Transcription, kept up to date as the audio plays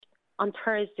on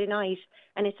Thursday night,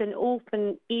 and it's an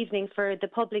open evening for the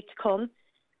public to come,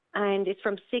 and it's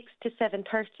from 6 to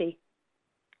 7:30.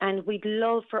 And we'd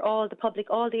love for all the public,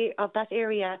 of that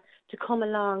area, to come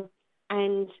along.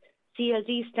 And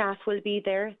CLD staff will be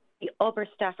there. The Obair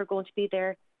staff are going to be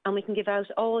there. And we can give out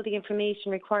all the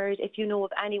information required if you know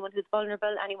of anyone who's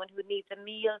vulnerable, anyone who needs a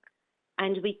meal.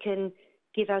 And we can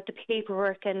give out the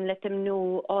paperwork and let them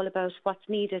know all about what's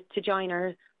needed to join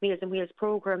our Meals on Wheels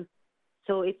programme.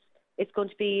 So it's going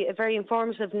to be a very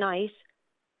informative night.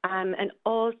 And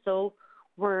also,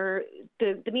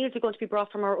 the meals are going to be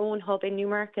brought from our own hub in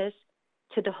Newmarket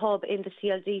to the hub in the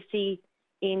CLDC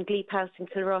in Glebe House in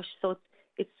Kilrush. So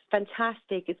it's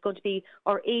fantastic. It's going to be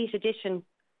our 8th edition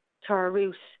to our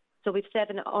route. So we've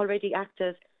 7 already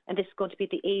active, and this is going to be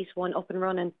the 8th one up and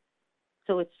running.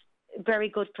 So it's very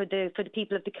good for the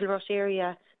people of the Kilrush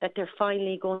area that they're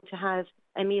finally going to have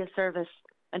a meal service,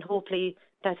 and hopefully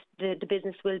that the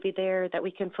business will be there that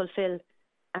we can fulfil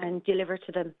and deliver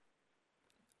to them.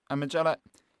 And Majella,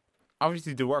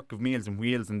 obviously the work of Meals on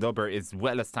Wheels and Obair is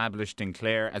well established in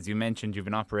Clare. As you mentioned, you've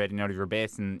been operating out of your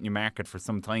base in Newmarket for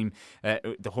some time.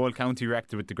 The whole county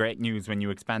reacted with the great news when you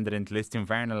expanded into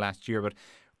Lisdoonvarna last year. But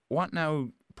what now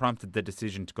prompted the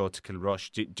decision to go to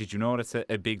Kilrush? Did you notice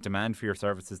a big demand for your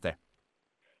services there?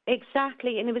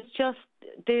 Exactly, and it was just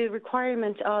the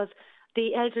requirement of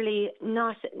the elderly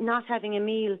not having a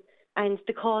meal, and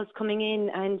the calls coming in,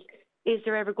 and is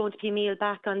there ever going to be a meal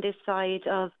back on this side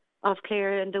of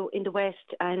Clare in the west?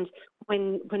 And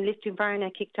when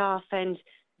Lisdoonvarna kicked off, and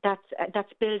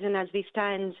that's building as we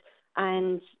stand,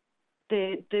 and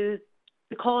the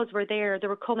calls were there, they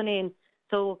were coming in.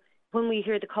 So when we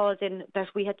hear the calls in, that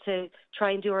we had to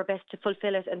try and do our best to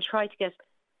fulfil it and try to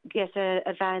get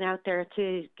a van out there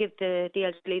to give the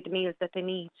elderly the meals that they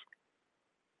need.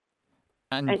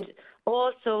 And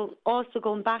also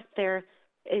going back there,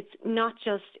 it's not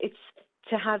just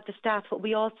to have the staff, but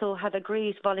we also have a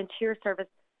great volunteer service.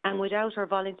 And without our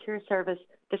volunteer service,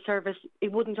 the service,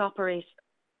 it wouldn't operate.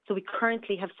 So we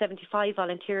currently have 75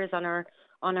 volunteers on our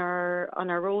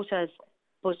rotas.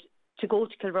 But to go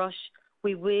to Kilrush,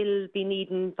 we will be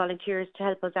needing volunteers to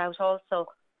help us out also.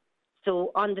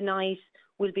 So on the night,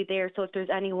 we'll be there. So if there's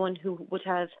anyone who would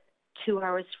have 2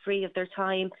 hours free of their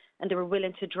time and they were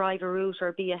willing to drive a route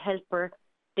or be a helper,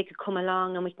 they could come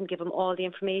along and we can give them all the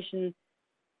information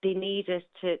they needed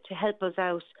to help us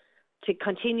out, to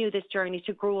continue this journey,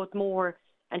 to grow it more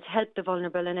and to help the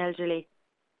vulnerable and elderly.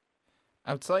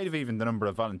 Outside of even the number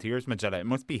of volunteers, Majella, it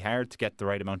must be hard to get the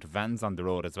right amount of vans on the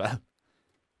road as well.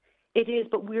 It is,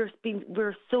 but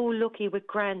we're so lucky with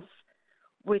grants,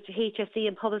 with HSE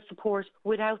and public support.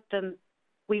 Without them,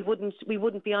 we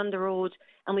wouldn't be on the road.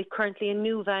 And we've currently a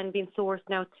new van being sourced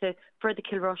now for the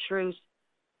Kilrush route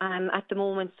at the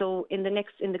moment. So in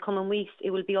the coming weeks,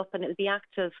 it will be up and it'll be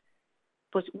active.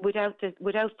 But without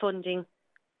funding,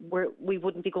 we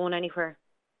wouldn't be going anywhere.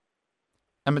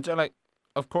 And Majella,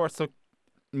 of course, look,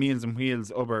 Meals on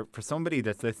Wheels, Obair, for somebody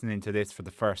that's listening to this for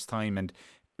the first time, and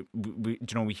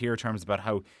we hear terms about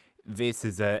how this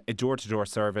is a door-to-door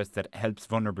service that helps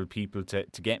vulnerable people to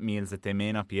get meals that they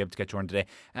may not be able to get during the day.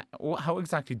 How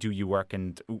exactly do you work,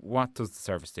 and what does the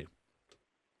service do?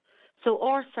 So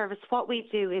our service, what we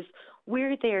do is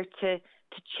we're there to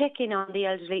check in on the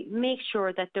elderly, make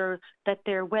sure that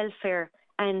their welfare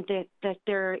and that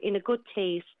they're in a good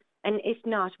place. And if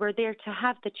not, we're there to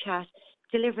have the chat,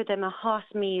 deliver them a hot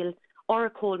meal or a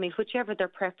cold meal, whichever their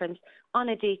preference, on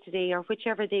a day-to-day or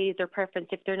whichever day their preference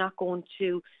if they're not going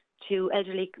to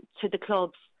elderly to the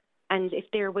clubs. And if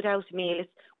they're without a meal,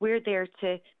 we're there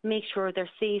to make sure their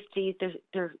safety,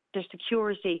 their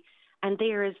security, and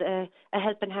there is a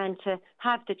helping hand to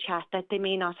have the chat that they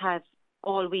may not have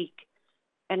all week.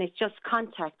 And it's just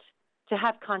to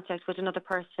have contact with another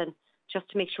person, just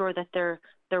to make sure that their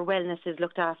wellness is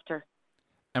looked after.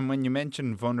 And when you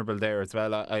mention vulnerable there as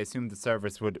well, I assume the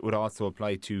service would also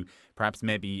apply to perhaps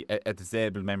maybe a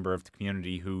disabled member of the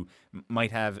community who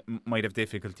might have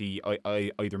difficulty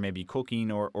either maybe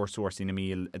cooking or sourcing a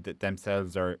meal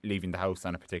themselves or leaving the house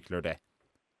on a particular day.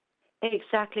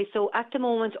 Exactly. So at the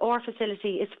moment, our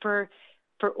facility is for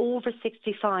over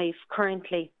 65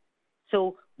 currently.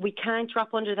 So we can't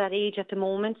drop under that age at the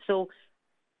moment. So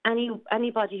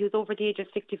anybody who's over the age of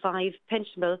 65,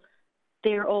 pensionable,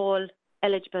 they're all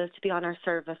eligible to be on our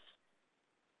service.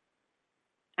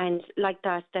 And like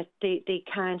that they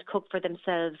can't cook for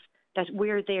themselves, that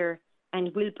we're there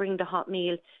and we'll bring the hot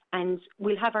meal. And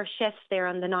we'll have our chefs there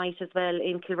on the night as well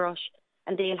in Kilrush,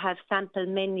 and they'll have sample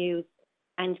menus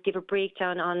and give a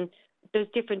breakdown on, there's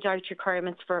different dietary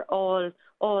requirements for all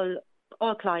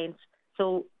clients.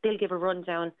 So they'll give a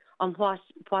rundown on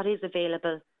what is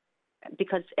available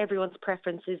because everyone's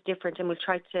preference is different, and we'll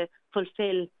try to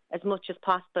fulfill as much as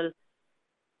possible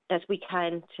that we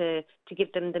can to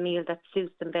give them the meal that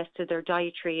suits them best to their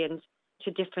dietary and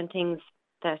to different things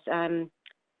that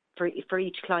for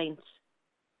each client.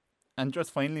 And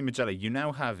just finally, Majella, you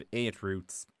now have 8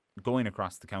 routes going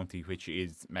across the county, which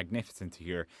is magnificent to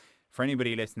hear. For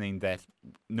anybody listening that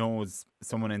knows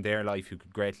someone in their life who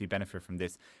could greatly benefit from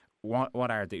this, what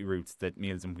are the routes that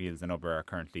Meals on Wheels and Obair are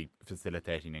currently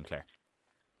facilitating in Clare?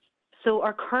 So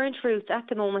our current routes at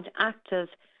the moment active.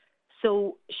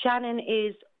 So Shannon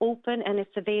is open and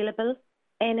it's available.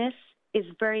 Ennis is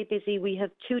very busy. We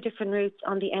have 2 different routes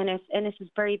on the Ennis. Ennis is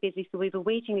very busy, so we have a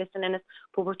waiting list in Ennis,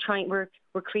 but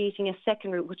we're creating a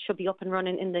second route which should be up and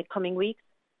running in the coming weeks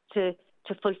to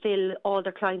fulfil all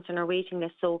the clients on our waiting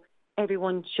list. So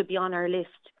everyone should be on our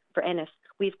list for Ennis.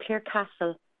 We have Clare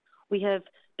Castle. We have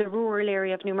the rural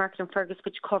area of Newmarket-On-Fergus,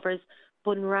 which covers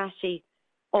Bunratty,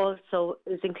 also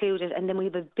is included, and then we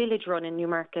have a village run in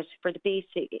Newmarket for the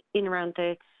basic in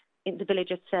the village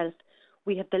itself.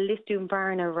 We have the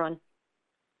Lisdoonvarna run,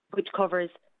 which covers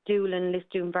Doolin,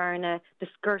 Lisdoonvarna, the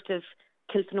skirt of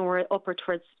Kilfenora upper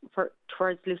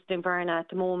towards Lisdoonvarna at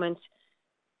the moment,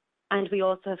 and we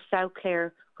also have South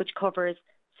Clare, which covers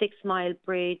 6 Mile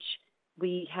Bridge.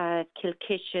 We have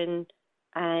Kilkishen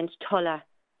and Tulla.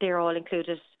 They're all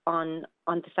included on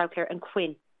the South Clare, and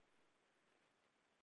Quinn.